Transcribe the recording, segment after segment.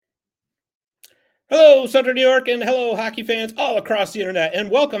Hello, Central New York, and hello, hockey fans all across the internet,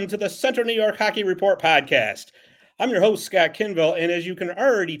 and welcome to the Central New York Hockey Report podcast. I'm your host, Scott Kinville, and as you can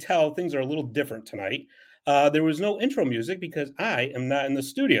already tell, things are a little different tonight. There was no intro music because I am not in the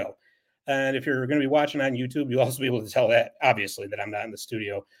studio. And if you're going to be watching on YouTube, you'll also be able to tell that, obviously, that I'm not in the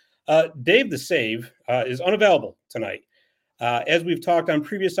studio. Dave the Save is unavailable tonight. As we've talked on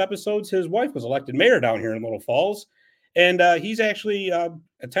previous episodes, his wife was elected mayor down here in Little Falls. And he's actually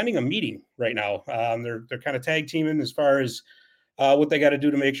attending a meeting right now. They're kind of tag teaming as far as what they got to do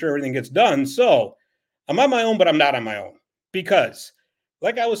to make sure everything gets done. So I'm on my own, but I'm not on my own because,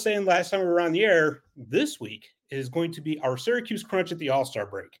 like I was saying last time we were on the air, this week is going to be our Syracuse Crunch at the All-Star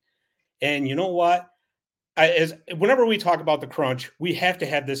break. And you know what? Whenever we talk about the Crunch, we have to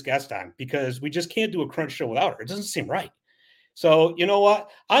have this guest on because we just can't do a Crunch show without her. It doesn't seem right. So you know what?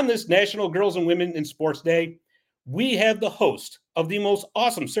 On this National Girls and Women in Sports Day, we have the host of the most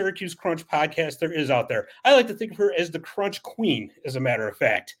awesome Syracuse Crunch podcast there is out there. I like to think of her as the Crunch Queen, as a matter of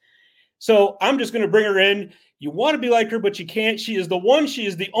fact. So I'm just going to bring her in. You want to be like her, but you can't. She is the one. She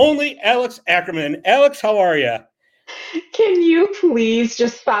is the only Alex Ackerman. Alex, how are you? Can you please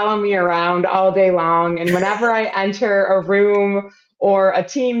just follow me around all day long? And whenever I enter a room or a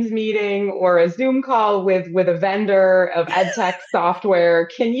Teams meeting or a Zoom call with a vendor of EdTech software,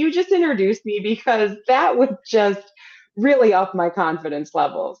 can you just introduce me? Because that would just really up my confidence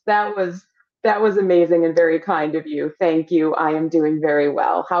levels. That was amazing and very kind of you. Thank you. I am doing very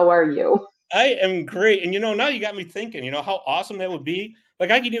well. How are you? I am great. And, now you got me thinking, how awesome that would be. Like,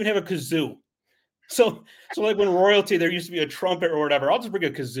 I could even have a kazoo. So like when royalty, there used to be a trumpet or whatever. I'll just bring a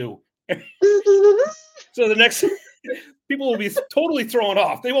kazoo. So the next people will be totally thrown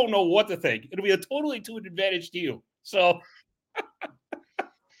off. They won't know what to think. It'll be a totally to an advantage to you. So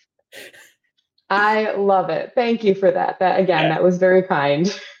I love it. Thank you for that. That was very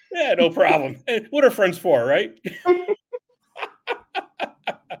kind. Yeah, no problem. What are friends for, right?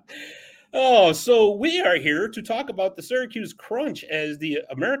 Oh, so we are here to talk about the Syracuse Crunch as the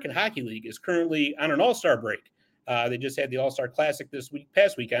American Hockey League is currently on an all-star break. They just had the All-Star Classic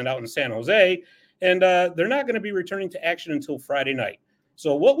past weekend out in San Jose, and they're not going to be returning to action until Friday night.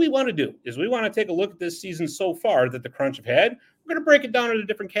 So what we want to do is we want to take a look at this season so far that the Crunch have had. We're going to break it down into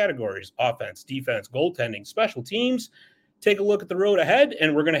different categories: offense, defense, goaltending, special teams. Take a look at the road ahead,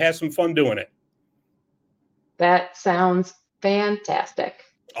 and we're going to have some fun doing it. That sounds fantastic.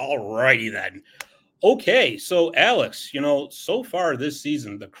 All righty then. Okay, so Alex, so far this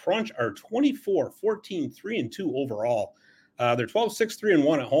season, the Crunch are 24-14, 3-2 overall. They're 12-6,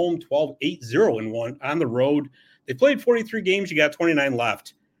 3-1 at home, 12-8, 0-1 on the road. They played 43 games. You got 29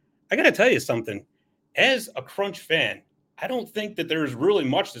 left. I got to tell you something. As a Crunch fan, I don't think that there's really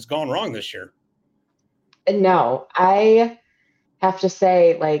much that's gone wrong this year. No, I have to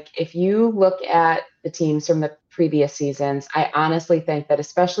say, if you look at the teams from the previous seasons, I honestly think that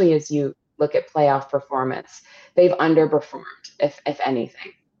especially as you look at playoff performance, they've underperformed, if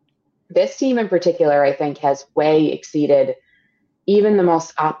anything. This team in particular, I think, has way exceeded even the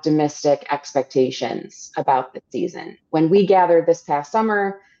most optimistic expectations about the season. When we gathered this past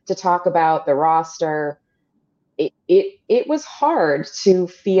summer to talk about the roster, it was hard to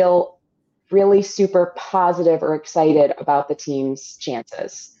feel really super positive or excited about the team's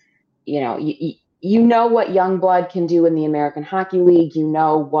chances. You know what young blood can do in the American Hockey League. You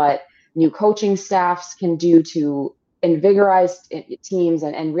know what new coaching staffs can do to invigorize teams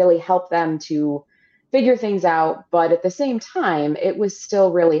and really help them to figure things out. But at the same time, it was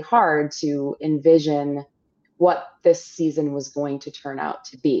still really hard to envision what this season was going to turn out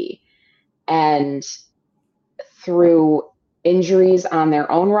to be. And through injuries on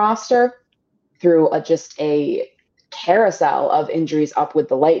their own roster, through just a carousel of injuries up with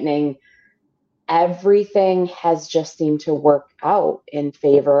the Lightning, everything has just seemed to work out in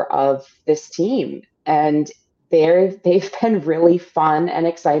favor of this team. And they've been really fun and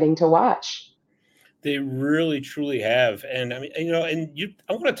exciting to watch. They really, truly have. And I mean,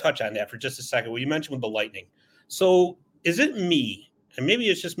 I want to touch on that for just a second. What you mentioned with the Lightning. So is it me, and maybe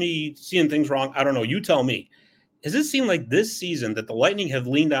it's just me seeing things wrong? I don't know. You tell me. Does it seem like this season that the Lightning have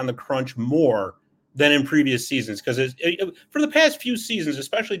leaned on the Crunch more than in previous seasons? Because for the past few seasons,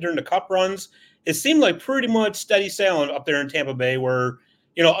 especially during the Cup runs, it seemed like pretty much steady sailing up there in Tampa Bay where,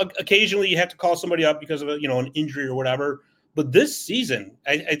 occasionally you have to call somebody up because of, an injury or whatever. But this season,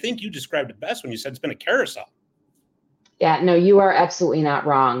 I think you described it best when you said it's been a carousel. Yeah, no, you are absolutely not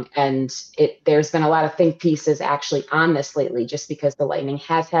wrong. And there's been a lot of think pieces actually on this lately, just because the Lightning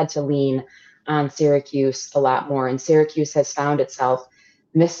has had to lean on Syracuse a lot more. And Syracuse has found itself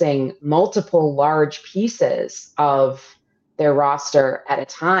missing multiple large pieces of their roster at a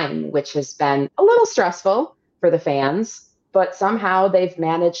time, which has been a little stressful for the fans, but somehow they've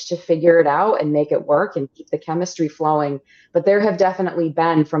managed to figure it out and make it work and keep the chemistry flowing. But there have definitely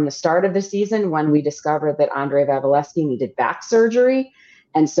been, from the start of the season, when we discovered that Andre Vasilevsky needed back surgery.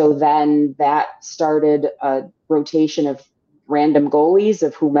 And so then that started a rotation of random goalies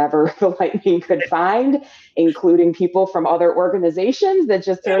of whomever the Lightning could find, including people from other organizations that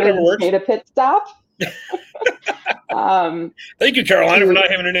just sort of made a pit stop. Thank you, Carolina, for not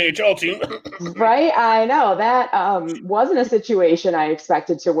having an AHL team. Right? I know that wasn't a situation I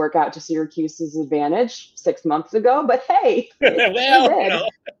expected to work out to Syracuse's advantage 6 months ago, but hey, well, sure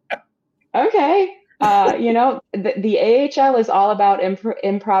did. Okay. The AHL is all about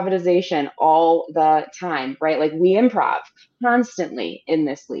improvisation all the time, right? Like we improv constantly in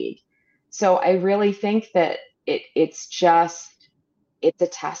this league. So I really think that it's a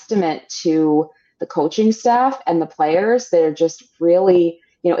testament to the coaching staff and the players that are just really,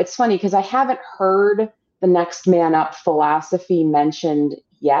 it's funny because I haven't heard the next man up philosophy mentioned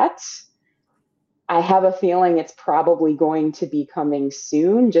yet. I have a feeling it's probably going to be coming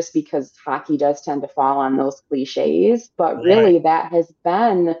soon just because hockey does tend to fall on those cliches. But really, that has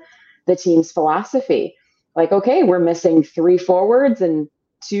been the team's philosophy. Like, okay, we're missing 3 forwards and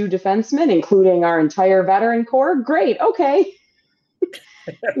 2 defensemen, including our entire veteran core. Great. Okay.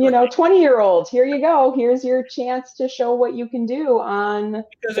 20-year-olds, here you go. Here's your chance to show what you can do on the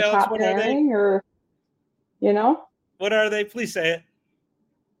Alex, top pairing or. What are they? Please say it.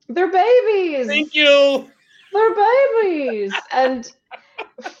 They're babies. Thank you. They're babies. And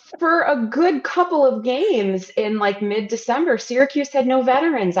for a good couple of games in like mid-December, Syracuse had no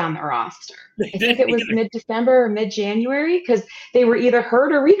veterans on the roster. I think it was mid-December or mid-January because they were either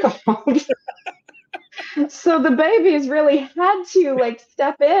hurt or recalled. So the babies really had to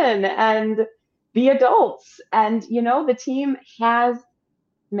step in and be adults. And, the team has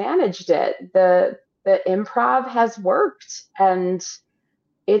managed it. The improv has worked, and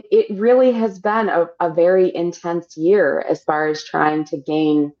it really has been a very intense year as far as trying to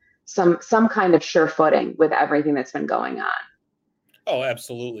gain some kind of sure footing with everything that's been going on. Oh,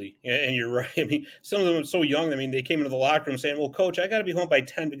 absolutely. And you're right. I mean, some of them are so young. I mean, they came into the locker room saying, well, coach, I got to be home by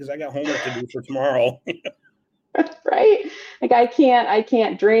 10 because I got homework to do for tomorrow. Right? Like I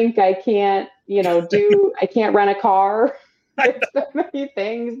can't drink. I can't, I can't rent a car. There's so many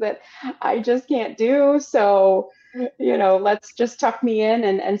things that I just can't do. So, let's just tuck me in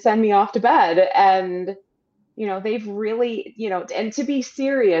and send me off to bed. And, they've really, and to be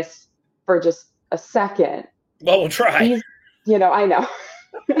serious for just a second. Well, we'll try. I know.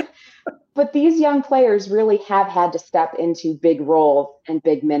 But these young players really have had to step into big roles and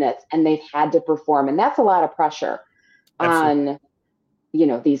big minutes, and they've had to perform. And that's a lot of pressure on,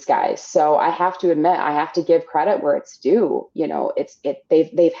 these guys. So I have to admit, I have to give credit where it's due.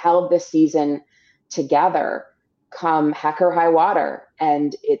 They've held this season together come heck or high water.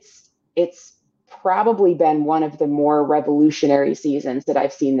 And it's probably been one of the more revolutionary seasons that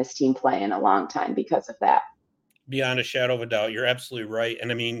I've seen this team play in a long time because of that. Beyond a shadow of a doubt. You're absolutely right.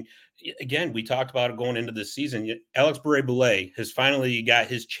 And I mean, again, we talked about it going into this season. Alex Bure-Boulay has finally got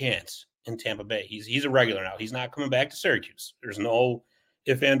his chance in Tampa Bay. He's a regular now. He's not coming back to Syracuse. There's no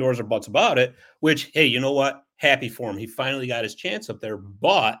ifs, ands, or buts about it, which, hey, you know what? Happy for him. He finally got his chance up there,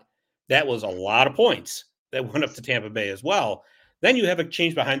 but that was a lot of points that went up to Tampa Bay as well. Then you have a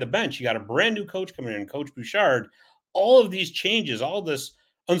change behind the bench. You got a brand new coach coming in, Coach Bouchard. All of these changes, all this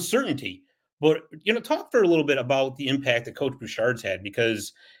uncertainty. But, talk for a little bit about the impact that Coach Bouchard's had,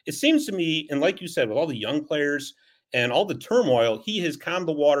 because it seems to me, and like you said, with all the young players and all the turmoil, he has calmed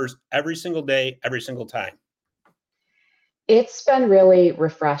the waters every single day, every single time. It's been really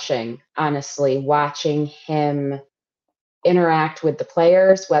refreshing, honestly, watching him interact with the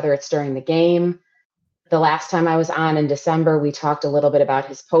players, whether it's during the game. The last time I was on in December, we talked a little bit about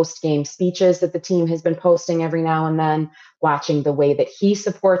his post-game speeches that the team has been posting every now and then, watching the way that he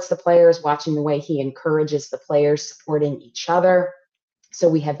supports the players, watching the way he encourages the players supporting each other. So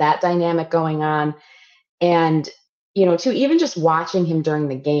we have that dynamic going on. And, to even just watching him during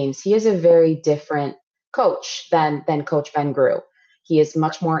the games, he is a very different coach than Coach Ben Grew. He is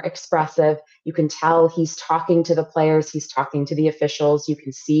much more expressive. You can tell he's talking to the players. He's talking to the officials. You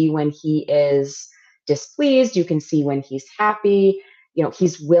can see when he is displeased. You can see when he's happy.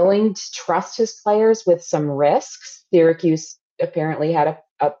 He's willing to trust his players with some risks. Syracuse apparently had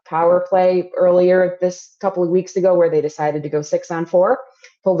a power play earlier this couple of weeks ago where they decided to go 6-on-4,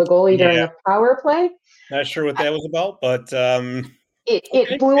 pull the goalie during a power play. Not sure what that was about, but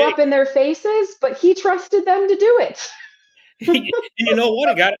it blew up in their faces, but he trusted them to do it. And you know what?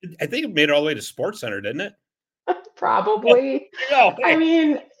 I think it made it all the way to SportsCenter, didn't it? Probably. You know, I hey,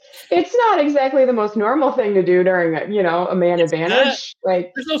 mean, it's not exactly the most normal thing to do during a man it's not. advantage.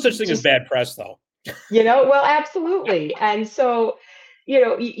 Like, There's no such thing as just, bad press, though. well, absolutely. And so,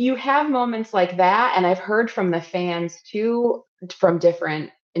 you have moments like that. And I've heard from the fans too, from different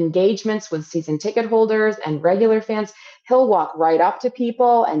engagements with season ticket holders and regular fans. He'll walk right up to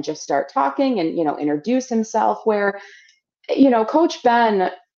people and just start talking and, introduce himself. Where, Coach Ben,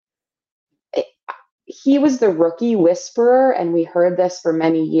 he was the rookie whisperer, and we heard this for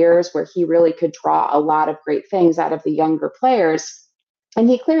many years, where he really could draw a lot of great things out of the younger players. And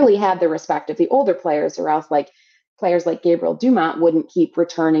he clearly had the respect of the older players, or else players like Gabriel Dumont wouldn't keep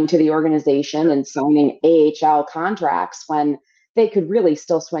returning to the organization and signing AHL contracts when they could really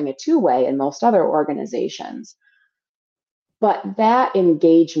still swing a two-way in most other organizations. But that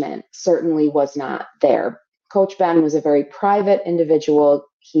engagement certainly was not there. Coach Ben was a very private individual.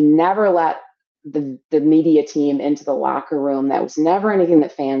 He never let the media team into the locker room. That was never anything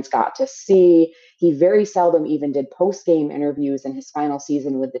that fans got to see. He very seldom even did post-game interviews in his final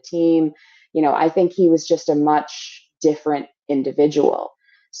season with the team. I think he was just a much different individual.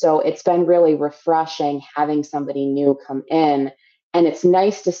 So it's been really refreshing having somebody new come in, and it's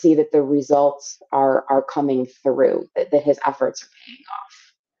nice to see that the results are coming through, that his efforts are paying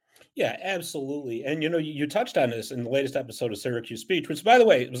off. Yeah, absolutely. And you touched on this in the latest episode of Syracuse Speech, which, by the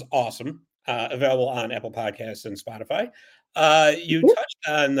way, it was awesome. Available on Apple Podcasts and Spotify. You touched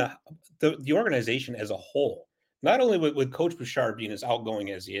on the organization as a whole, not only with Coach Bouchard being as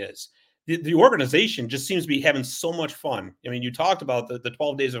outgoing as he is. The organization just seems to be having so much fun. I mean, you talked about the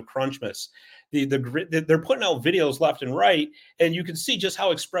 12 days of Crunchmas. They're putting out videos left and right, and you can see just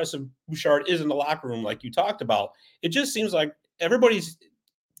how expressive Bouchard is in the locker room, like you talked about. It just seems like they're loose.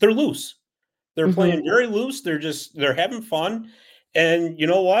 They're Mm-hmm. playing very loose. They're having fun. And you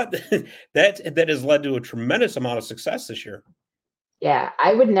know what? that has led to a tremendous amount of success this year. Yeah,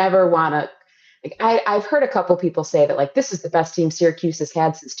 I would never want to. Like, I've heard a couple people say that, like, this is the best team Syracuse has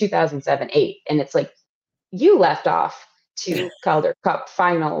had since 2007-8, and it's like, you left off two Calder Cup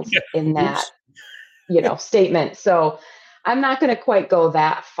finals Yeah. in that Oops. statement. So I'm not going to quite go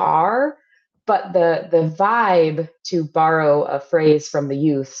that far, but the vibe, to borrow a phrase from the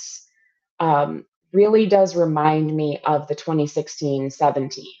youths, um, really does remind me of the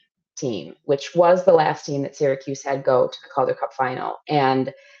 2016-17 team, which was the last team that Syracuse had go to the Calder Cup final.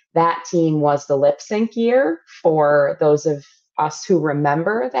 And that team was the lip sync year, for those of us who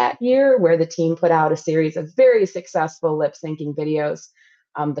remember that year, where the team put out a series of very successful lip syncing videos,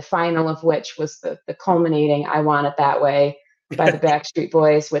 the final of which was the culminating "I Want It That Way" by the Backstreet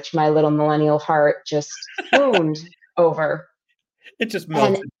Boys, which my little millennial heart just swooned over. It just And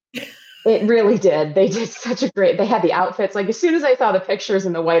melted. it really did. They did such a great, they had the outfits. Like, as soon as I saw the pictures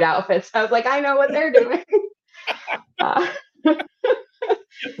in the white outfits, I was like, I know what they're doing. uh,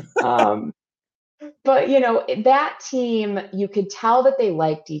 um, but that team, you could tell that they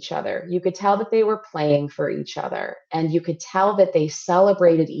liked each other. You could tell that they were playing for each other, and you could tell that they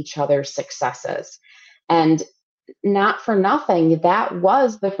celebrated each other's successes. And not for nothing, that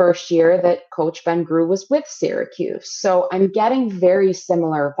was the first year that Coach Ben Grew was with Syracuse. So I'm getting very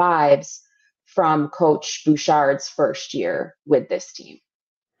similar vibes from Coach Bouchard's first year with this team.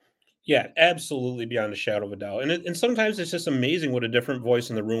 Yeah, absolutely, beyond a shadow of a doubt. And sometimes it's just amazing what a different voice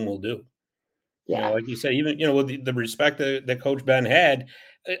in the room will do. Yeah. Like you say, even with the respect that Coach Ben had.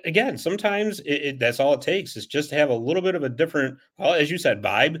 Again, sometimes that's all it takes, is just to have a little bit of a different, well, as you said,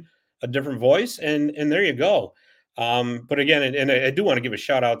 vibe, a different voice, and there you go. But again, and I do want to give a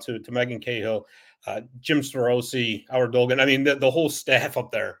shout out to Megan Cahill, Jim Starosi, Howard Dolgan. I mean, the whole staff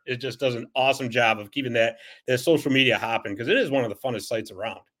up there, it just does an awesome job of keeping that social media hopping, because it is one of the funnest sites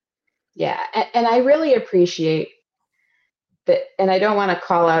around. Yeah. And I really appreciate that. And I don't want to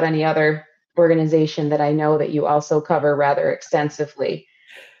call out any other organization that I know that you also cover rather extensively.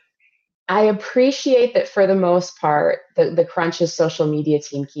 I appreciate that, for the most part, the Crunch's social media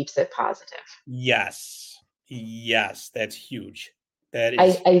team keeps it positive. Yes, yes, that's huge. That I,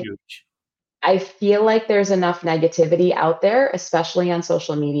 is I huge. I feel like there's enough negativity out there, especially on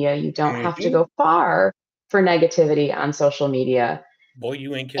social media. You don't have to Mhm. go far for negativity on social media. Boy,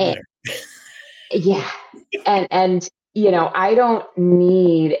 you ain't kidding And there. yeah, and I don't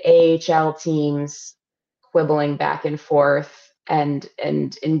need AHL teams quibbling back and forth and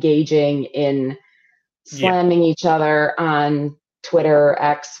engaging in Yeah. slamming each other on Twitter,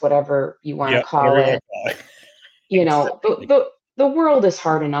 X, whatever you want to Yeah, whatever call you wanna it. call it. you know the, Exactly. the the world is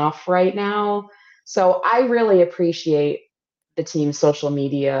hard enough right now. So I really appreciate the team's social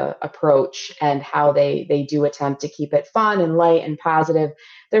media approach, and how they do attempt to keep it fun and light and positive.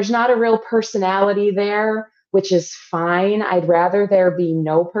 There's not a real personality there, which is fine. I'd rather there be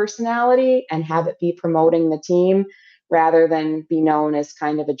no personality and have it be promoting the team rather than be known as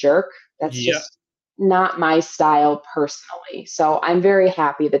kind of a jerk. That's Yeah, just not my style personally. So I'm very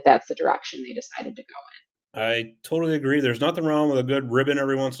happy that that's the direction they decided to go I totally agree. There's nothing wrong with a good ribbon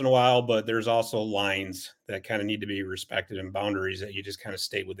every once in a while, but there's also lines that kind of need to be respected and boundaries that you just kind of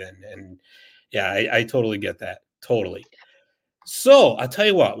stay within. And yeah, I totally get that. Totally. So I'll tell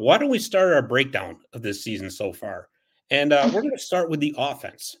you what, why don't we start our breakdown of this season so far? And in. we're going to start with the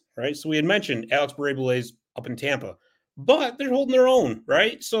offense, right? So we had mentioned Alex Barabale's up in Tampa, but they're holding their own,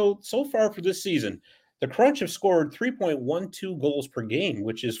 right? So far for this season, the Crunch have scored 3.12 goals per game,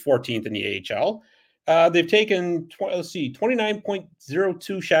 which is 14th in the AHL. They've taken,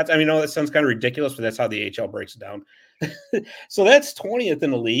 29.02 shots. I mean, that sounds kind of ridiculous, but that's how the AHL breaks it down. So that's 20th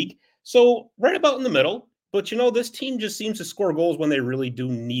in the league. So right about in the middle. But this team just seems to score goals when they really do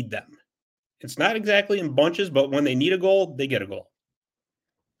need them. It's not exactly in bunches, but when they need a goal, they get a goal.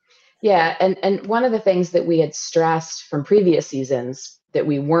 Yeah, and one of the things that we had stressed from previous seasons that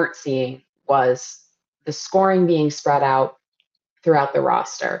we weren't seeing was the scoring being spread out throughout the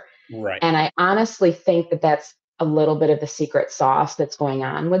roster. Right. And I honestly think that that's a little bit of the secret sauce that's going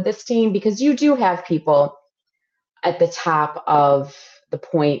on with this team because you do have people at the top of the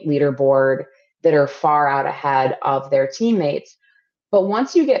point leaderboard that are far out ahead of their teammates. But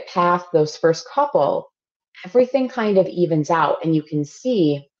once you get past those first couple, everything kind of evens out and you can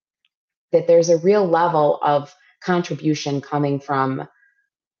see that there's a real level of contribution coming from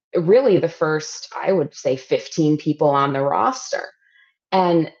really the first, I would say, 15 people on the roster.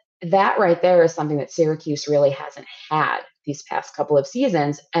 And that right there is something that Syracuse really hasn't had these past couple of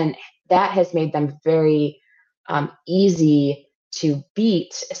seasons. And that has made them very easy to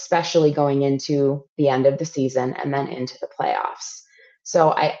beat, especially going into the end of the season and then into the playoffs.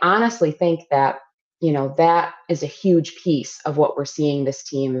 So I honestly think that, that is a huge piece of what we're seeing this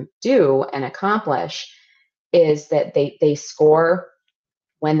team do and accomplish is that they score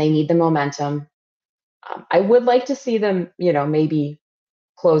when they need the momentum. I would like to see them, maybe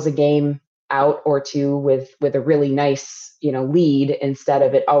close a game out or two with a really nice, lead instead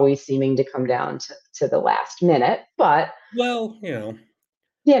of it always seeming to come down to the last minute. But Well, you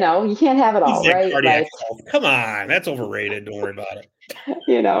can't have it he's all, that right? cardiac Like, health. Come on, that's overrated. Don't worry about it.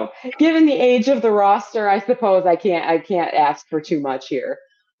 given the age of the roster, I suppose I can't ask for too much here.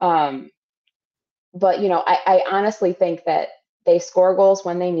 Um, but I honestly think that they score goals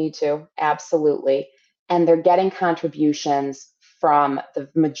when they need to, absolutely, and they're getting contributions from the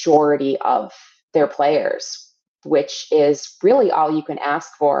majority of their players, which is really all you can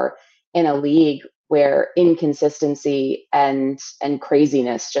ask for in a league where inconsistency and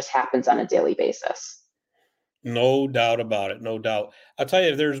craziness just happens on a daily basis. No doubt about it. No doubt. I'll tell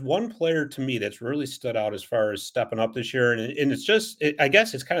you, if there's one player to me that's really stood out as far as stepping up this year, and it's just, I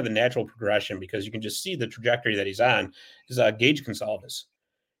guess it's kind of the natural progression because you can just see the trajectory that he's on, is Gage Gonsalves.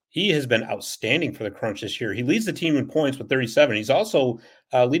 He has been outstanding for the Crunch this year. He leads the team in points with 37. He's also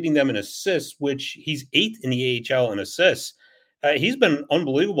leading them in assists, which he's 8th in the AHL in assists. He's been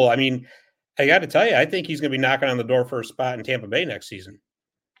unbelievable. I mean, I got to tell you, I think he's going to be knocking on the door for a spot in Tampa Bay next season.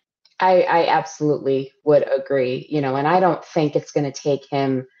 I absolutely would agree, and I don't think it's going to take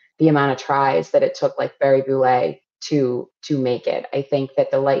him the amount of tries that it took like Barry Boulay to make it. I think that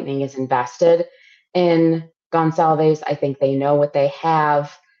the Lightning is invested in Gonsalves. I think they know what they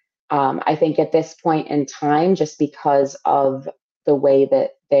have. I think at this point in time, just because of the way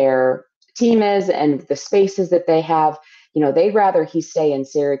that their team is and the spaces that they have, they'd rather he stay in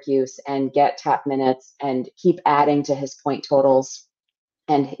Syracuse and get top minutes and keep adding to his point totals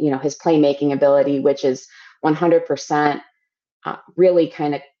and his playmaking ability, which is 100% really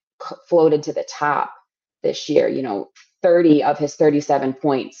kind of floated to the top this year. 30 of his 37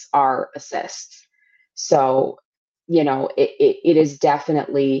 points are assists. So, it is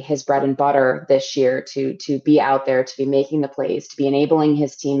definitely his bread and butter this year to be out there, to be making the plays, to be enabling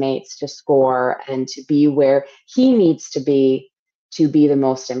his teammates to score, and to be where he needs to be the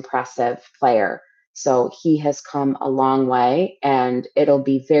most impressive player. So he has come a long way, and it'll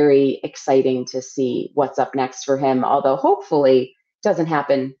be very exciting to see what's up next for him. Although hopefully doesn't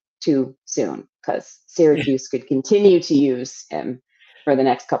happen too soon because Syracuse could continue to use him for the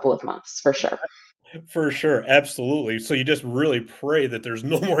next couple of months for sure. For sure, absolutely. So you just really pray that there's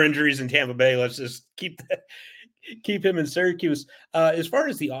no more injuries in Tampa Bay. Let's just keep him in Syracuse. As far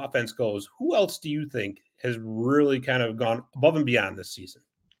as the offense goes, who else do you think has really kind of gone above and beyond this season?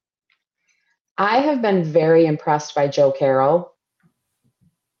 I have been very impressed by Joe Carroll.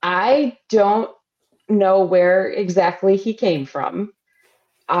 I don't know where exactly he came from.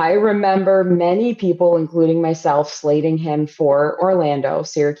 I remember many people, including myself, slating him for Orlando,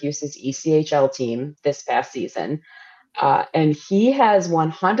 Syracuse's ECHL team this past season. And he has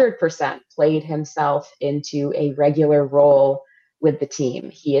 100% played himself into a regular role with the team.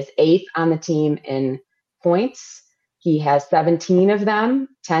 He is 8th on the team in points. He has 17 of them,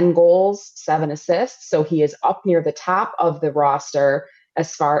 10 goals, 7 assists. So he is up near the top of the roster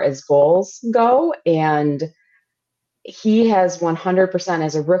as far as goals go. And he has 100%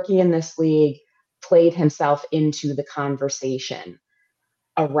 as a rookie in this league played himself into the conversation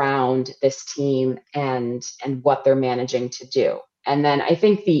around this team and what they're managing to do. And then I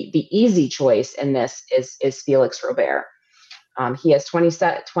think the easy choice in this is Felix Robert. He has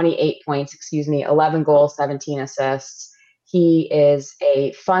 28 points, 11 goals, 17 assists. He is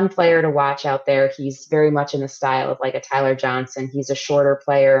a fun player to watch out there. He's very much in the style of like a Tyler Johnson. He's a shorter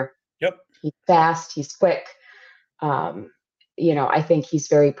player. Yep. He's fast. He's quick. Um, I think he's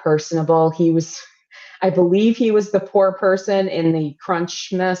very personable. I believe he was the poor person in the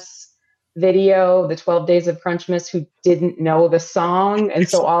Crunchmas video, the 12 Days of Crunchmas, who didn't know the song. And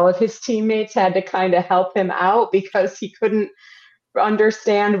so all of his teammates had to kind of help him out because he couldn't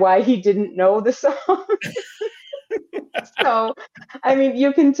understand why he didn't know the song. So, I mean,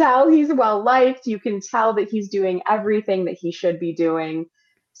 you can tell he's well liked. You can tell that he's doing everything that he should be doing.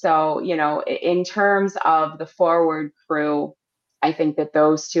 So, in terms of the forward crew, I think that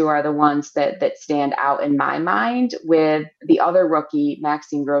those two are the ones that stand out in my mind, with the other rookie,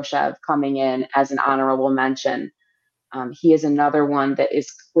 Maxime Groshev, coming in as an honorable mention. He is another one that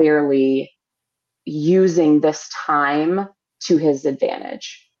is clearly using this time to his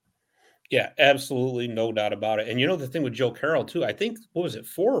advantage. Yeah, absolutely, no doubt about it. And the thing with Joe Carroll too, I think, what was it,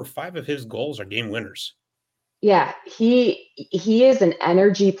 4 or 5 of his goals are game winners. Yeah, he is an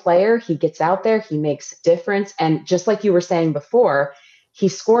energy player. He gets out there, he makes a difference. And just like you were saying before, he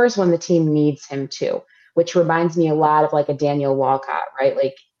scores when the team needs him to, which reminds me a lot of like a Daniel Walcott, right?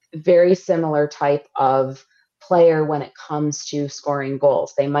 Like very similar type of player when it comes to scoring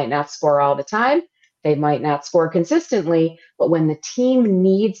goals. They might not score all the time, they might not score consistently, but when the team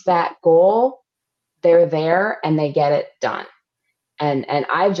needs that goal, they're there and they get it done. And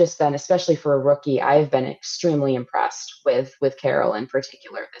I've just been, especially for a rookie, I've been extremely impressed with Carroll in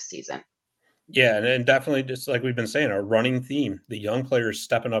particular this season. Yeah, and definitely, just like we've been saying, our running theme, the young players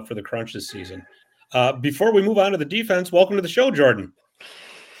stepping up for the Crunch this season. Before we move on to the defense, welcome to the show, Jordan.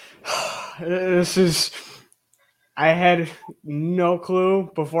 I had no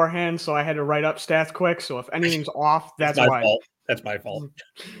clue beforehand, so I had to write up stats quick. So if anything's off, that's my why. fault. That's my fault.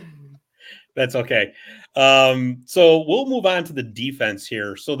 That's okay. So we'll move on to the defense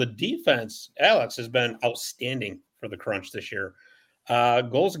here. So the defense, Alex, has been outstanding for the Crunch this year.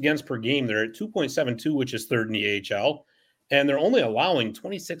 Goals against per game, they're at 2.72, which is third in the AHL. And they're only allowing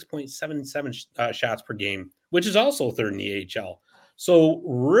 26.77 shots per game, which is also third in the AHL. So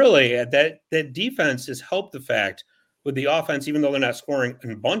really, that defense has helped the fact with the offense, even though they're not scoring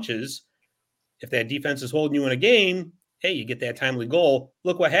in bunches, if that defense is holding you in a game, hey, you get that timely goal.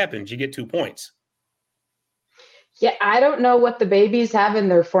 Look what happens. You get 2 points. Yeah, I don't know what the babies have in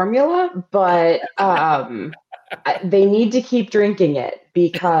their formula, but they need to keep drinking it,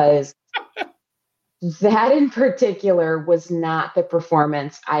 because that in particular was not the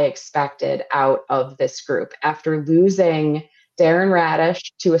performance I expected out of this group. After losing Darren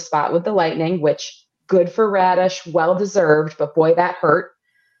Radish to a spot with the Lightning, which good for Radish, well deserved, but boy, that hurt.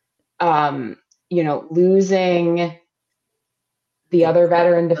 Losing the other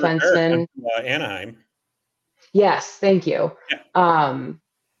veteran defenseman. Anaheim. Yes, thank you. Yeah.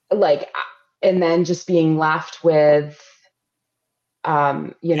 And then just being left with, yeah,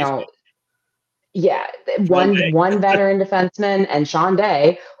 one veteran defenseman and Sean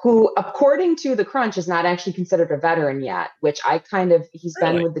Day, who, according to the Crunch, is not actually considered a veteran yet, which he's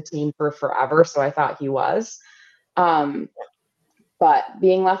been with the team for forever, so I thought he was. But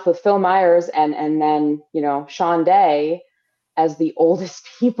being left with Phil Myers and then, Sean Day as the oldest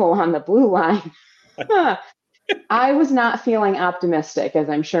people on the blue line, I was not feeling optimistic, as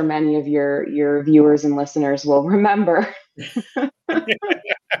I'm sure many of your viewers and listeners will remember.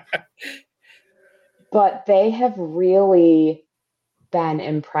 But they have really been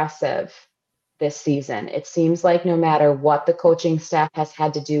impressive this season. It seems like no matter what the coaching staff has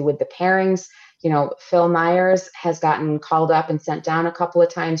had to do with the pairings, Phil Myers has gotten called up and sent down a couple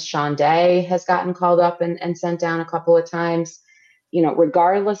of times. Sean Day has gotten called up and sent down a couple of times.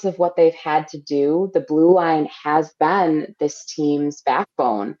 Regardless of what they've had to do, the blue line has been this team's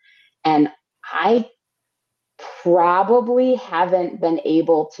backbone. And I probably haven't been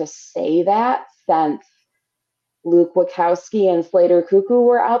able to say that since Luke Wachowski and Slater Cuckoo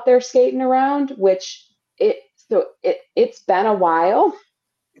were out there skating around, it's been a while.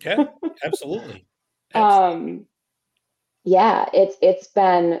 Yeah, absolutely. Yeah, it's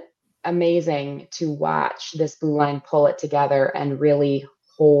been amazing to watch this blue line pull it together and really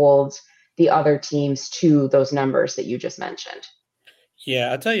hold the other teams to those numbers that you just mentioned.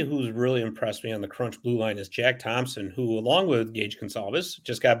 Yeah, I'll tell you who's really impressed me on the Crunch blue line is Jack Thompson, who, along with Gage Gonsalves,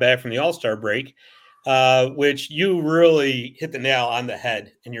 just got back from the All-Star break, which you really hit the nail on the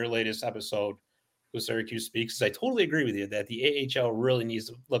head in your latest episode with Syracuse Speaks. I totally agree with you that the AHL really needs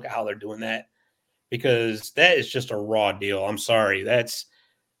to look at how they're doing that, because that is just a raw deal. I'm sorry. That's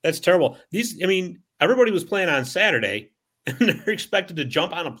terrible. Everybody was playing on Saturday, and they're expected to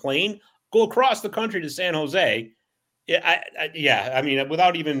jump on a plane, go across the country to San Jose. Yeah,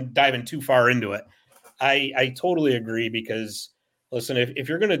 without even diving too far into it, I totally agree, because, listen, if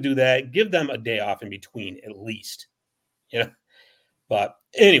you're going to do that, give them a day off in between at least. But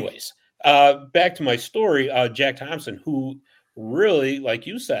anyways, back to my story, Jack Thompson, who really, like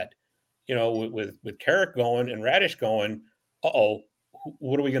you said, with Carrick going and Radish going,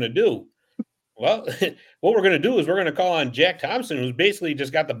 what are we going to do? Well, what we're going to do is we're going to call on Jack Thompson, who's basically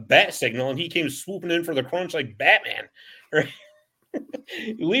just got the bat signal, and he came swooping in for the crunch like Batman. Right?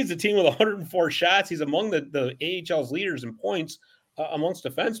 He leads the team with 104 shots. He's among the AHL's leaders in points amongst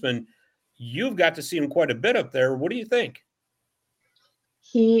defensemen. You've got to see him quite a bit up there. What do you think?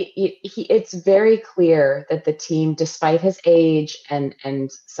 It's very clear that the team, despite his age and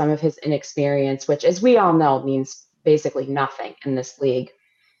some of his inexperience, which, as we all know, means basically nothing in this league,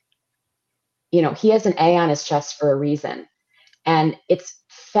 he has an A on his chest for a reason. And it's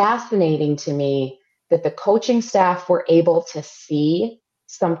fascinating to me that the coaching staff were able to see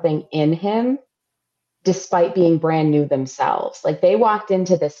something in him despite being brand new themselves. Like, they walked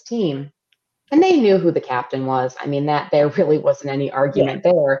into this team and they knew who the captain was. I mean, that there really wasn't any argument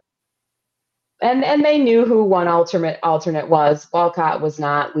there. And they knew who one alternate was. Walcott was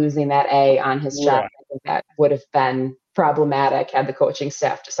not losing that A on his chest. Right. I think that would have been problematic had the coaching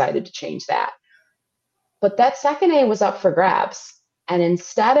staff decided to change that. But that second A was up for grabs. And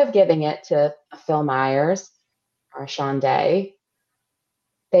instead of giving it to Phil Myers or Sean Day,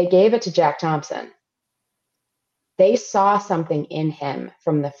 they gave it to Jack Thompson. They saw something in him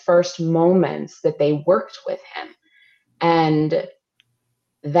from the first moments that they worked with him. And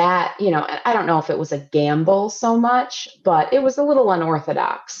that, I don't know if it was a gamble so much, but it was a little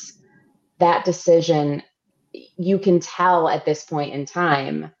unorthodox. That decision, you can tell at this point in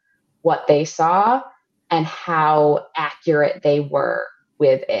time what they saw and how accurate they were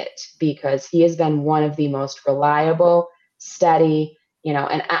with it, because he has been one of the most reliable, steady,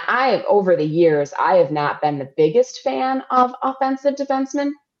 and I over the years, I have not been the biggest fan of offensive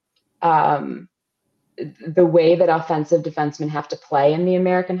defensemen. The way that offensive defensemen have to play in the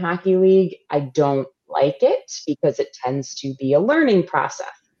American Hockey League, I don't like it, because it tends to be a learning process.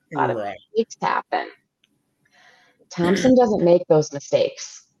 A lot of mistakes happen. Thompson doesn't make those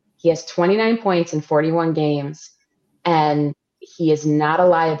mistakes. He has 29 points in 41 games, and he is not a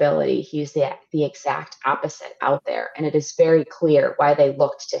liability. He's the exact opposite out there. And it is very clear why they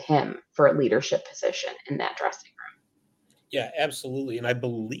looked to him for a leadership position in that dressing room. Yeah, absolutely. And I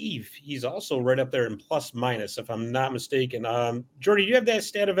believe he's also right up there in plus minus, if I'm not mistaken. Jordy, do you have that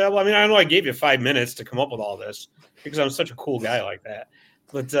stat available? I mean, I know I gave you 5 minutes to come up with all this because I'm such a cool guy like that.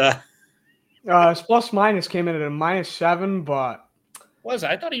 But his plus minus came in at a -7, but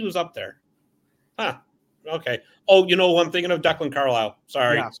I thought he was up there. Huh. Okay. Oh, I'm thinking of Declan Carlisle.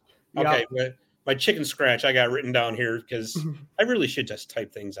 Sorry. Yeah. Okay. Yeah. My chicken scratch I got written down here because I really should just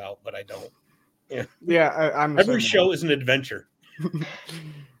type things out, but I don't. Yeah. I'm Every show is an adventure.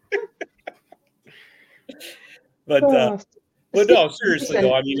 But no, seriously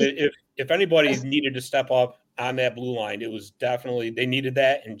though, I mean, if anybody needed to step up on that blue line, it was definitely they needed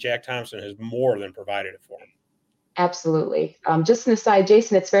that, and Jack Thompson has more than provided it for them. Absolutely. Just an aside,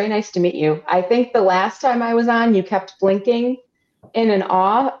 Jason, it's very nice to meet you. I think the last time I was on, you kept blinking in and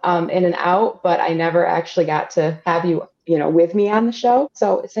out, but I never actually got to have you, with me on the show.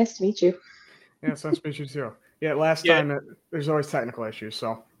 So it's nice to meet you. Yeah, it's nice to meet you too. Yeah, last time there's always technical issues.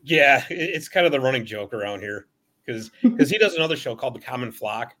 So yeah, it's kind of the running joke around here because he does another show called The Common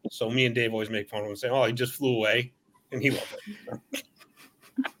Flock. So me and Dave always make fun of him and say, "Oh, he just flew away," and he loved it.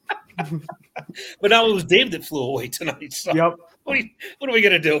 But now it was Dave that flew away tonight. So yep. What are we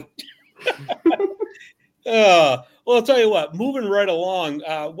gonna do? Well, I'll tell you what. Moving right along,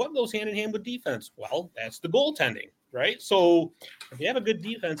 what goes hand in hand with defense? Well, that's the goaltending, right? So if you have a good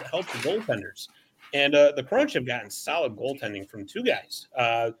defense, it helps the goaltenders. And the Crunch have gotten solid goaltending from two guys.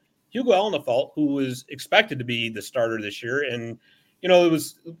 Hugo Alnefelt, who was expected to be the starter this year. And,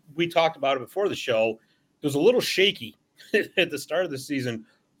 we talked about it before the show. It was a little shaky at the start of the season.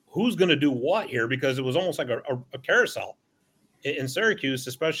 Who's going to do what here? Because it was almost like a carousel in Syracuse,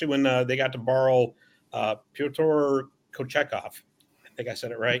 especially when they got to borrow Pyotr Kochekov. I think I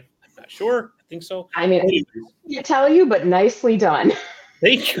said it right. I'm not sure. I think so. I mean, I can't tell you, but nicely done.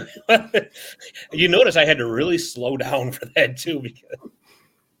 Thank you. You notice I had to really slow down for that too, because.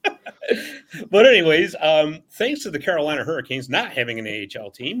 But anyways, thanks to the Carolina Hurricanes not having an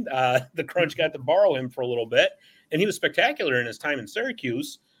AHL team, the Crunch got to borrow him for a little bit, and he was spectacular in his time in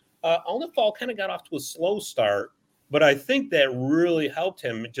Syracuse. Alnefelt kind of got off to a slow start, but I think that really helped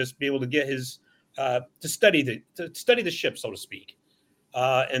him just be able to get his to study the ship, so to speak.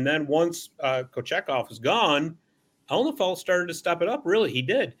 And then once Kochekov was gone, Alnefelt started to step it up. Really, he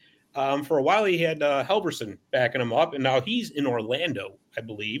did. For a while, he had Helverson backing him up, and now he's in Orlando, I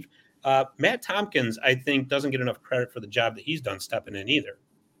believe. Matt Tompkins, I think, doesn't get enough credit for the job that he's done stepping in either.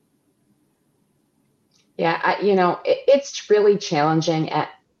 Yeah, it's really challenging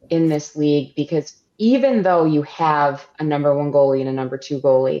in this league because even though you have a number one goalie and a number two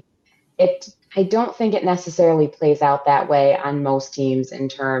goalie, I don't think it necessarily plays out that way on most teams in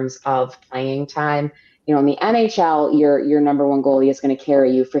terms of playing time. In the NHL, your number one goalie is going to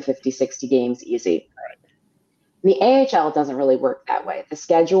carry you for 50, 60 games easy. Right. In the AHL, it doesn't really work that way. The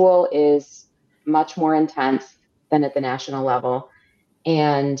schedule is much more intense than at the national level.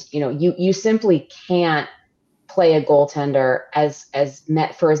 And, you simply can't play a goaltender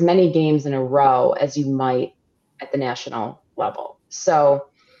for as many games in a row as you might at the national level. So,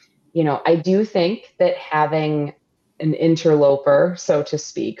 I do think that having an interloper, so to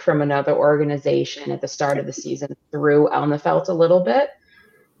speak, from another organization at the start of the season threw Alnefelt a little bit.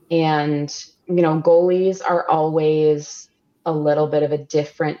 And, goalies are always a little bit of a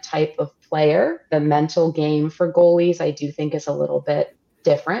different type of player. The mental game for goalies, I do think, is a little bit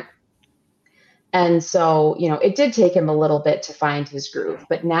different. And so, it did take him a little bit to find his groove.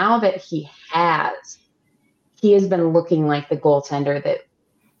 But now that he has been looking like the goaltender that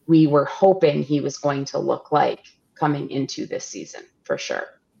we were hoping he was going to look like coming into this season, for sure.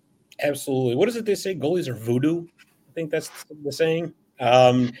 Absolutely. What is it they say? Goalies are voodoo? I think that's the saying.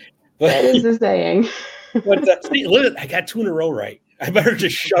 That is the saying. But see, I got 2 in a row right. I better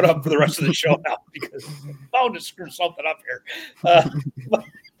just shut up for the rest of the show now because I'll just screw something up here.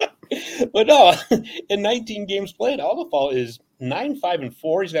 But no, in 19 games played, Alnefelt is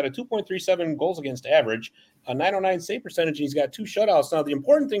 9-5-4. He's got a 2.37 goals against average, a 909 save percentage, and he's got 2 shutouts. Now, the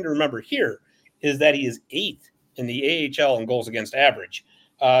important thing to remember here is that he is 8th in the AHL in goals against average.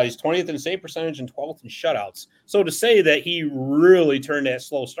 He's 20th in save percentage and 12th in shutouts. So to say that he really turned that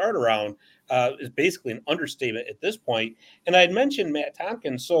slow start around is basically an understatement at this point. And I had mentioned Matt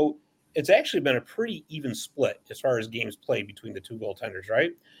Tompkins, so it's actually been a pretty even split as far as games played between the 2 goaltenders,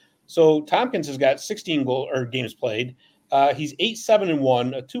 right? So Tompkins has got 16 games played. He's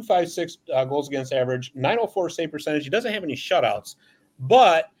 8-7-1, a 2.56 goals against average, 904 save percentage. He doesn't have any shutouts,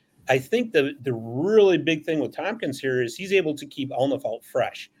 but I think the really big thing with Tompkins here is he's able to keep Alnefelt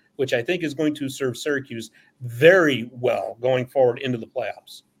fresh, which I think is going to serve Syracuse very well going forward into the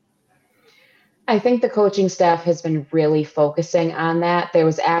playoffs. I think the coaching staff has been really focusing on that. There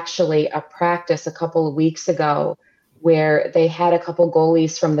was actually a practice a couple of weeks ago where they had a couple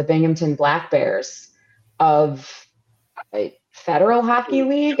goalies from the Binghamton Black Bears of a Federal Hockey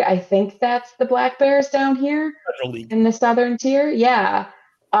League. I think that's the Black Bears down here in the Southern Tier. Yeah.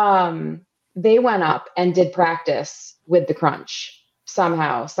 They went up and did practice with the Crunch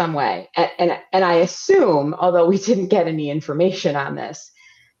somehow, some way. And I assume, although we didn't get any information on this,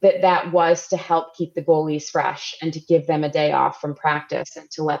 that was to help keep the goalies fresh and to give them a day off from practice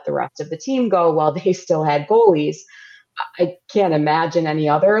and to let the rest of the team go while they still had goalies. I can't imagine any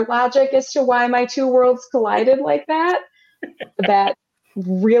other logic as to why my 2 worlds collided like that. That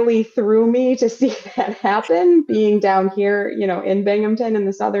really threw me to see that happen, being down here, in Binghamton in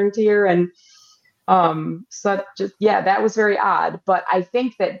the Southern Tier. And that was very odd. But I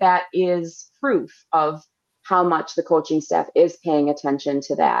think that is proof of how much the coaching staff is paying attention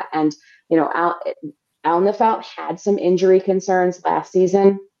to that. And, Alnefelt had some injury concerns last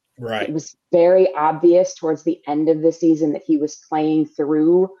season. Right. It was very obvious towards the end of the season that he was playing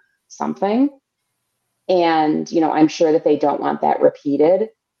through something. And, I'm sure that they don't want that repeated.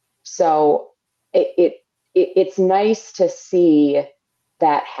 So it's nice to see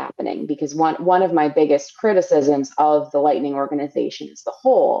that happening, because one of my biggest criticisms of the Lightning organization as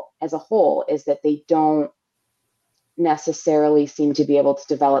a whole is that they don't necessarily seem to be able to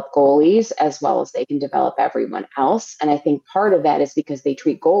develop goalies as well as they can develop everyone else. And I think part of that is because they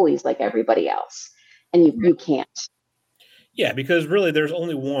treat goalies like everybody else. And you can't. Yeah, because really there's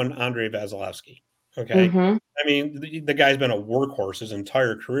only one Andrei Vasilevsky. Okay. Mm-hmm. I mean, the guy's been a workhorse his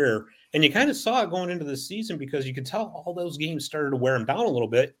entire career. And you kind of saw it going into the season because you could tell all those games started to wear him down a little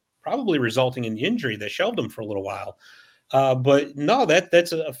bit, probably resulting in the injury that shelved him for a little while. But no,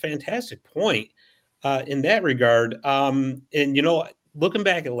 that's a fantastic point in that regard. And, looking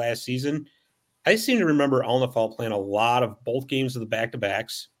back at last season, I seem to remember Alnefelt playing a lot of both games of the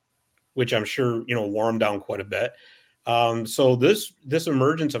back-to-backs, which I'm sure, wore him down quite a bit. So this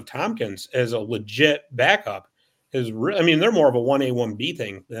emergence of Tompkins as a legit backup is they're more of a 1A, 1B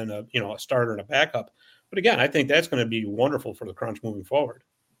thing than a starter and a backup. But again, I think that's going to be wonderful for the Crunch moving forward.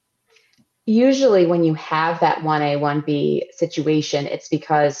 Usually when you have that 1A, 1B situation, it's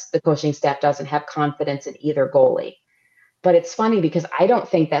because the coaching staff doesn't have confidence in either goalie. But it's funny because I don't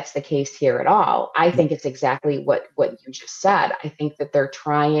think that's the case here at all. I think it's exactly what you just said. I think that they're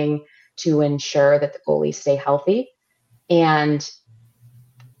trying to ensure that the goalies stay healthy. And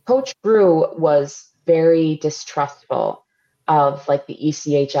Coach Brew was very distrustful of like the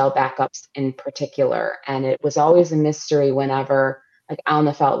ECHL backups in particular. And it was always a mystery whenever like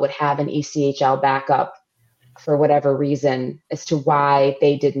Alnefelt would have an ECHL backup for whatever reason as to why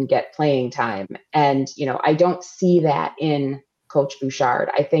they didn't get playing time. And, I don't see that in Coach Bouchard.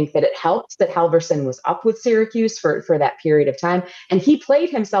 I think that it helps that Halverson was up with Syracuse for that period of time. And he played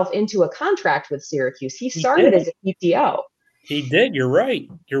himself into a contract with Syracuse. He started as a PTO. He did. You're right.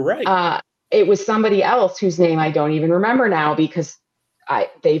 It was somebody else whose name I don't even remember now because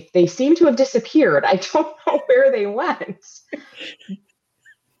they seem to have disappeared. I don't know where they went.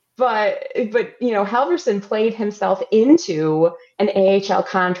 But Halverson played himself into an AHL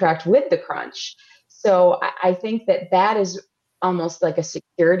contract with the Crunch. So I think that is almost like a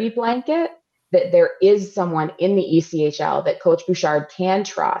security blanket, that there is someone in the ECHL that Coach Bouchard can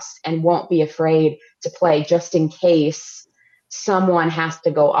trust and won't be afraid to play just in case someone has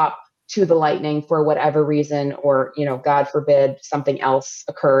to go up to the Lightning for whatever reason, or, God forbid, something else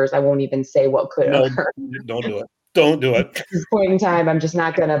occurs. I won't even say what could occur. Don't do it. Don't do it. At this point in time, I'm just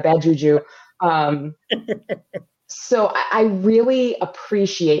not going to bad juju. So I really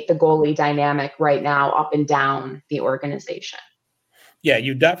appreciate the goalie dynamic right now up and down the organization. Yeah,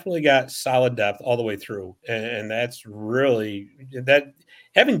 you definitely got solid depth all the way through. And that's really that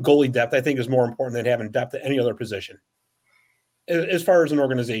having goalie depth, I think, is more important than having depth at any other position as far as an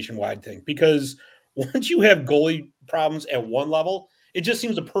organization-wide thing. Because once you have goalie problems at one level, it just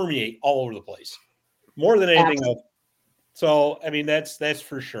seems to permeate all over the place more than anything Absolutely. else. So, that's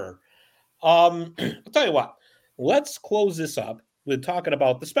for sure. I'll tell you what, let's close this up with talking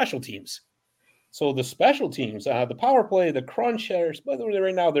about the special teams. So the special teams, the power play, the Crunch,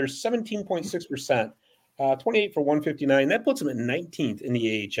 right now they're 17.6%, 28 for 159. That puts them at 19th in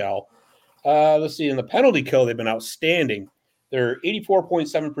the AHL. Let's see, in the penalty kill, they've been outstanding. They're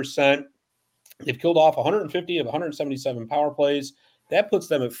 84.7%. They've killed off 150 of 177 power plays. That puts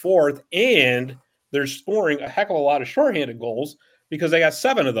them at 4th, and they're scoring a heck of a lot of shorthanded goals because they got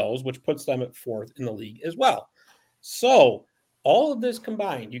 7 of those, which puts them at 4th in the league as well. So all of this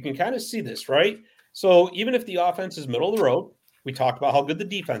combined, you can kind of see this, right? So even if the offense is middle of the road, we talked about how good the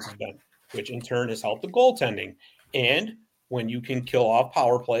defense has been, which in turn has helped the goaltending. And when you can kill off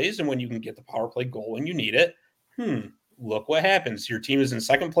power plays and when you can get the power play goal when you need it, look what happens. Your team is in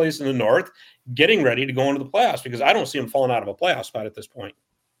second place in the North, getting ready to go into the playoffs because I don't see them falling out of a playoff spot at this point.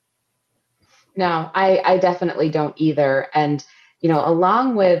 No, I definitely don't either. And,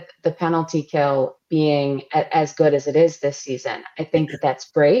 along with the penalty kill being as good as it is this season, I think that's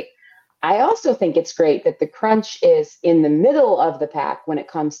great. I also think it's great that the Crunch is in the middle of the pack when it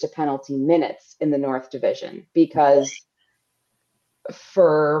comes to penalty minutes in the North Division, because it's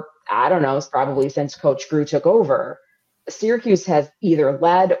probably since Coach Grew took over, Syracuse has either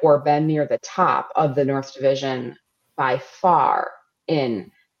led or been near the top of the North Division by far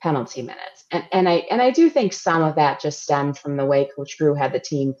in penalty minutes. And I do think some of that just stemmed from the way Coach Grew had the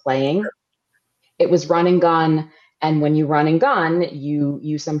team playing. It was run and gun. And when you run and gun,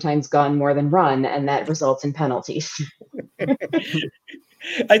 you sometimes gun more than run, and that results in penalties.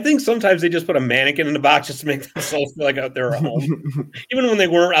 I think sometimes they just put a mannequin in the box just to make themselves feel like out there at home. Even when they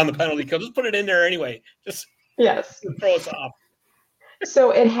weren't on the penalty kill, just put it in there anyway. Just yes, throw us off.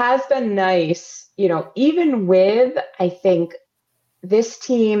 So it has been nice, even with, I think, this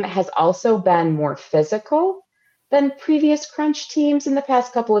team has also been more physical than previous Crunch teams in the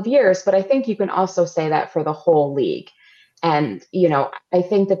past couple of years, but I think you can also say that for the whole league. And, I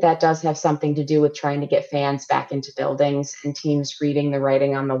think that does have something to do with trying to get fans back into buildings and teams reading the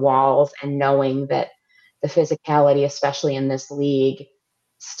writing on the walls and knowing that the physicality, especially in this league,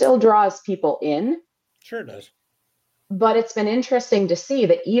 still draws people in. Sure does. But it's been interesting to see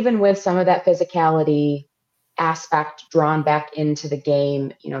that even with some of that physicality aspect drawn back into the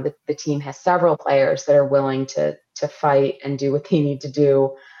game, the team has several players that are willing to fight and do what they need to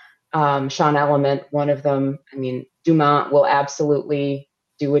do. Sean Element, one of them. I mean, Dumont will absolutely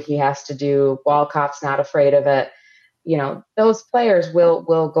do what he has to do. Walcott's not afraid of it. Those players will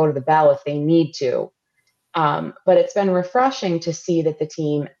go to the bell if they need to. But it's been refreshing to see that the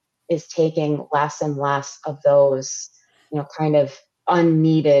team is taking less and less of those, kind of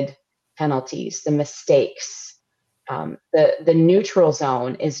unneeded penalties, the mistakes. The neutral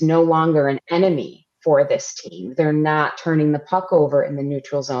zone is no longer an enemy for this team. They're not turning the puck over in the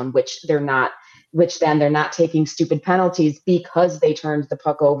neutral zone, which then they're not taking stupid penalties because they turned the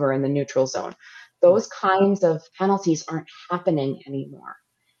puck over in the neutral zone. Those kinds of penalties aren't happening anymore.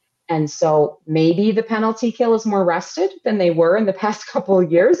 And so maybe the penalty kill is more rested than they were in the past couple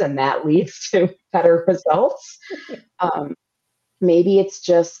of years, and that leads to better results. Maybe it's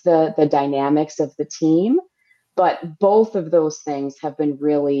just the dynamics of the team. But both of those things have been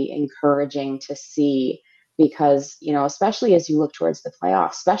really encouraging to see because, especially as you look towards the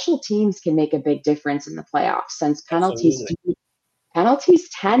playoffs, special teams can make a big difference in the playoffs since penalties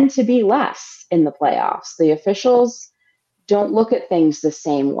tend to be less in the playoffs. The officials don't look at things the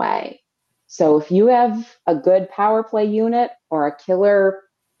same way. So if you have a good power play unit or a killer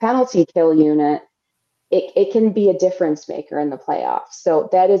penalty kill unit, it can be a difference maker in the playoffs. So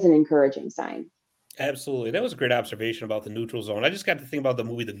that is an encouraging sign. Absolutely. That was a great observation about the neutral zone. I just got to think about the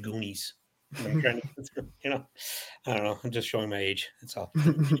movie The Goonies. I'm trying to, I don't know. I'm just showing my age. That's all.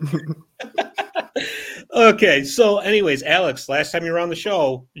 Okay. So anyways, Alex, last time you were on the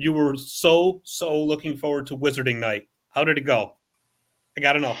show, you were so looking forward to Wizarding Night. How did it go? I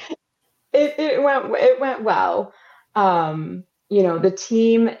got to know. It went well. The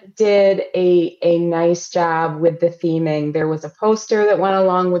team did a nice job with the theming. There was a poster that went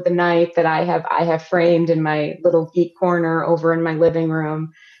along with the night that I have framed in my little geek corner over in my living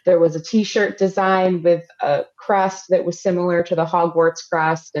room. There was a T-shirt design with a crest that was similar to the Hogwarts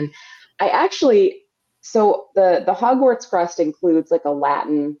crest, and so the Hogwarts crest includes like a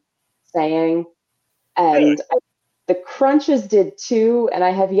Latin saying, and the Crunches did too, and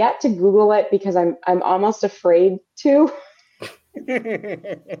I have yet to Google it because I'm almost afraid to.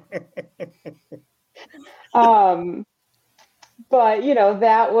 But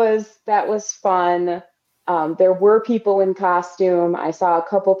that was fun. There were people in costume. I saw a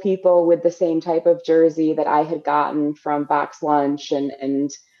couple people with the same type of jersey that I had gotten from Box Lunch, and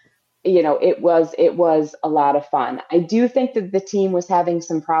it was a lot of fun. I do think that the team was having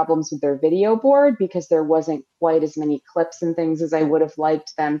some problems with their video board because there wasn't quite as many clips and things as I would have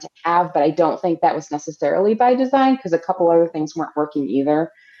liked them to have, but I don't think that was necessarily by design because a couple other things weren't working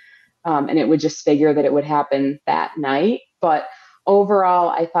either. And it would just figure that it would happen that night. But overall,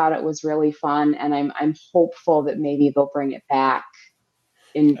 I thought it was really fun, and I'm hopeful that maybe they'll bring it back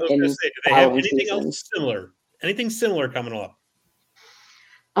in I was going to say, do they have anything else similar? Anything similar coming up?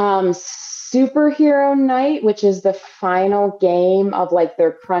 Superhero Night, which is the final game of like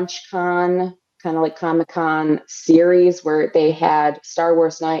their CrunchCon, kind of like Comic-Con series, where they had Star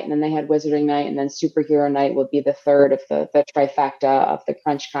Wars Night and then they had Wizarding Night, and then Superhero Night will be the third of the trifecta of the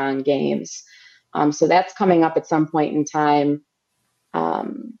CrunchCon games. So that's coming up at some point in time.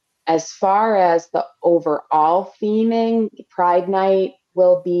 As far as the overall theming, Pride Night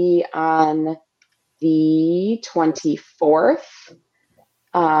will be on the 24th.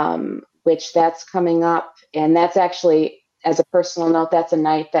 Which that's coming up. And that's actually, as a personal note, that's a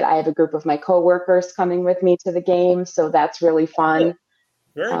night that I have a group of my coworkers coming with me to the game. So that's really fun.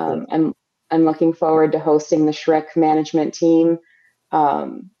 Very cool. I'm looking forward to hosting the Shrek management team.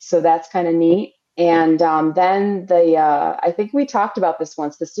 So that's kind of neat. And then I think we talked about this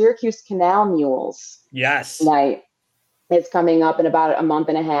once, the Syracuse Canal Mules night is coming up in about a month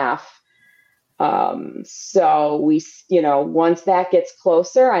and a half. So we, once that gets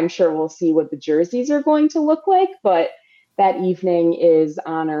closer, I'm sure we'll see what the jerseys are going to look like, but that evening is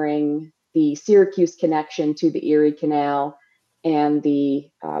honoring the Syracuse connection to the Erie Canal and the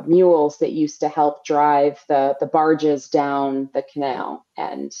mules that used to help drive the barges down the canal.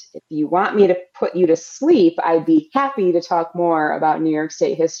 And if you want me to put you to sleep, I'd be happy to talk more about New York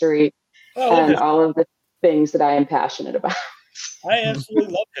State history and all of the things that I am passionate about. I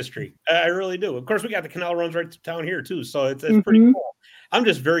absolutely love history. I really do. Of course, we got the canal runs right down here too, so it's pretty cool. I'm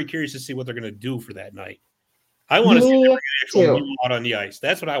just very curious to see what they're going to do for that night. I want to see Me an actual too. mule out on the ice.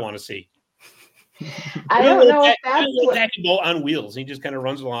 That's what I want to see. I don't know if A that's little what tacky boat on wheels. He just kind of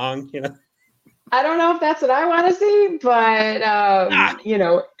runs along, you know. I don't know if that's what I want to see, but you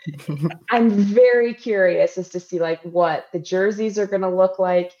know, I'm very curious as to see like what the jerseys are going to look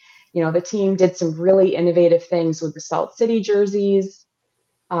like. You know, the team did some really innovative things with the Salt City jerseys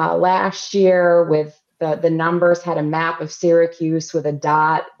last year. With the numbers had a map of Syracuse with a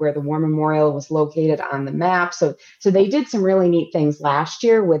dot where the War Memorial was located on the map. So they did some really neat things last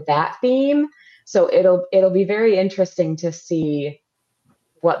year with that theme. So it'll be very interesting to see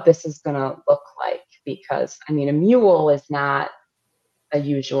what this is going to look like, because I mean, a mule is not a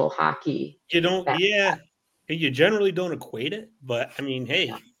usual hockey. You don't, Back. yeah. You generally don't equate it, but I mean,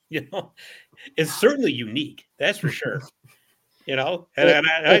 hey, you know, it's certainly unique. That's for sure. You know, and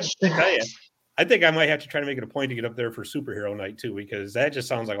I tell you, I think I might have to try to make it a point to get up there for superhero night too, because that just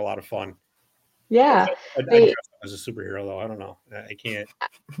sounds like a lot of fun. Yeah, I'd dress up as a superhero though. I don't know. I can't.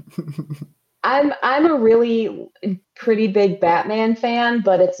 I'm a really pretty big Batman fan,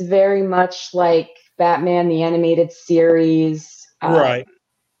 but it's very much like Batman the animated series. Right.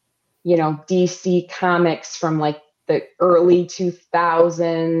 You know, DC comics from like the early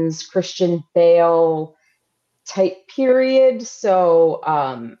 2000s, Christian Bale type period. So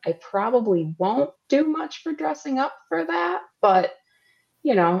I probably won't do much for dressing up for that, but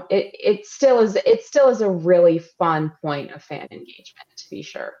you know, it still is a really fun point of fan engagement, to be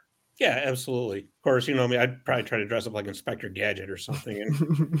sure. Yeah, absolutely. Of course, you know me. I'd probably try to dress up like Inspector Gadget or something and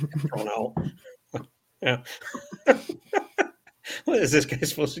thrown out. Yeah. What is this guy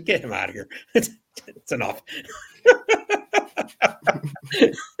supposed to get him out of here? It's enough.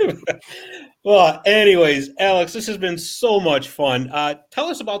 Well, anyways, Alex, this has been so much fun. Tell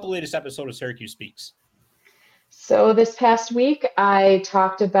us about the latest episode of Syracuse Speaks. So this past week, I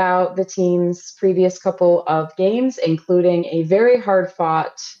talked about the team's previous couple of games, including a very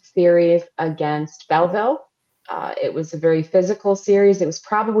hard-fought series against Belleville. It was a very physical series. It was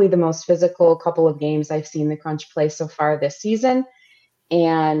probably the most physical couple of games I've seen the Crunch play so far this season.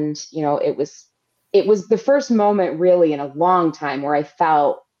 And, you know, it was the first moment really in a long time where I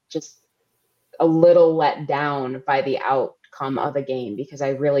felt just a little let down by the outcome of a game, because I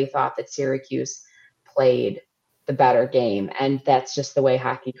really thought that Syracuse played the better game, and that's just the way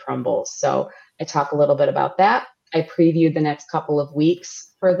hockey crumbles. So I talk a little bit about that. I previewed the next couple of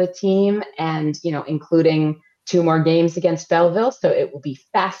weeks for the team, and you know, including 2 more games against Belleville. So it will be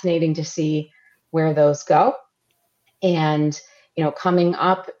fascinating to see where those go. And you know, coming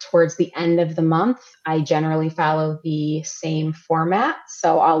up towards the end of the month, I generally follow the same format.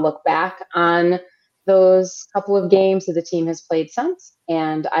 So I'll look back on those couple of games that the team has played since,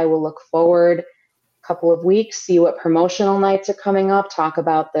 and I will look forward couple of weeks, see what promotional nights are coming up, talk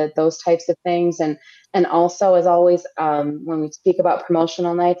about those types of things. And also, as always, when we speak about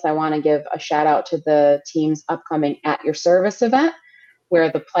promotional nights, I want to give a shout out to the team's upcoming At Your Service event,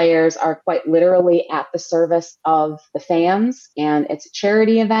 where the players are quite literally at the service of the fans. And it's a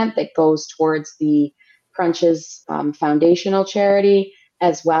charity event that goes towards the Crunch's foundational charity,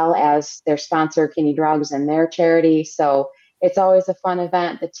 as well as their sponsor, Kinney Drugs, and their charity. So it's always a fun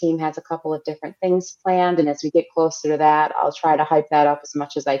event. The team has a couple of different things planned, and as we get closer to that, I'll try to hype that up as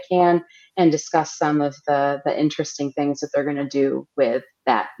much as I can and discuss some of the interesting things that they're going to do with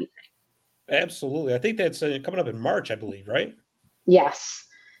that evening. Absolutely. I think that's coming up in March, I believe, right? Yes,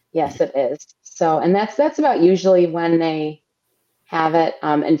 it is. So, and that's about usually when they have it.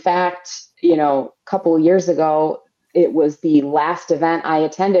 In fact, you know, a couple of years ago, it was the last event I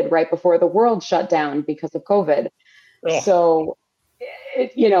attended right before the world shut down because of COVID. Oh. So,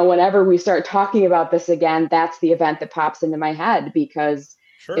 you know, whenever we start talking about this again, that's the event that pops into my head, because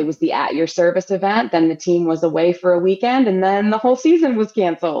it was the At Your Service event. Then the team was away for a weekend, and then the whole season was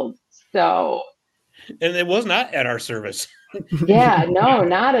canceled. So, and it was not at our service. Yeah, no,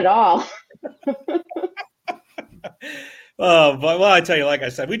 not at all. Well, I tell you, like I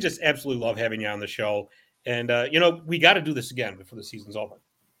said, we just absolutely love having you on the show. And, you know, we got to do this again before the season's over.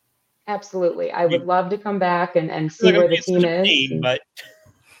 Absolutely. I would love to come back and see where the team is. But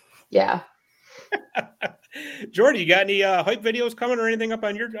yeah. Jordy, you got any hype videos coming or anything up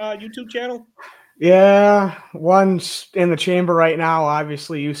on your YouTube channel? Yeah, one's in the chamber right now.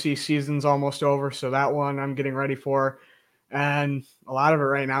 Obviously, UC season's almost over, so that one I'm getting ready for. And a lot of it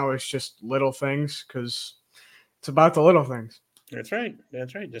right now is just little things, because it's about the little things. That's right.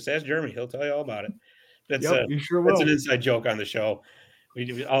 That's right. Just ask Jeremy. He'll tell you all about it. That's, you sure will. That's an inside joke on the show.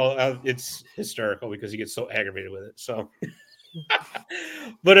 It's hysterical because he gets so aggravated with it. So,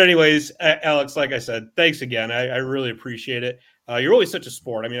 but anyways, Alex, like I said, thanks again. I really appreciate it. You're always such a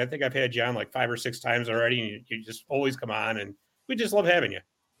sport. I mean, I think I've had you on like 5 or 6 times already, and you just always come on, and we just love having you.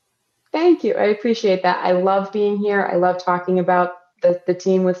 Thank you. I appreciate that. I love being here. I love talking about the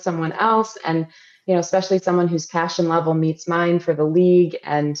team with someone else, and especially someone whose passion level meets mine for the league.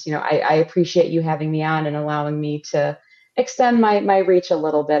 And I appreciate you having me on and allowing me to extend my reach a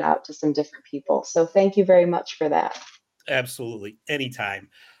little bit out to some different people. So thank you very much for that. Absolutely. Anytime.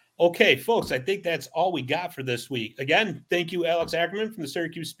 Okay, folks, I think that's all we got for this week. Again, thank you, Alex Ackerman from the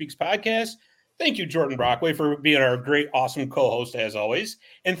Syracuse Speaks podcast. Thank you, Jordan Brockway, for being our great, awesome co-host as always.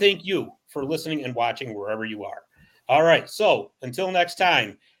 And thank you for listening and watching wherever you are. All right, so until next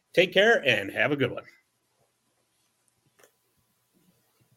time, take care and have a good one.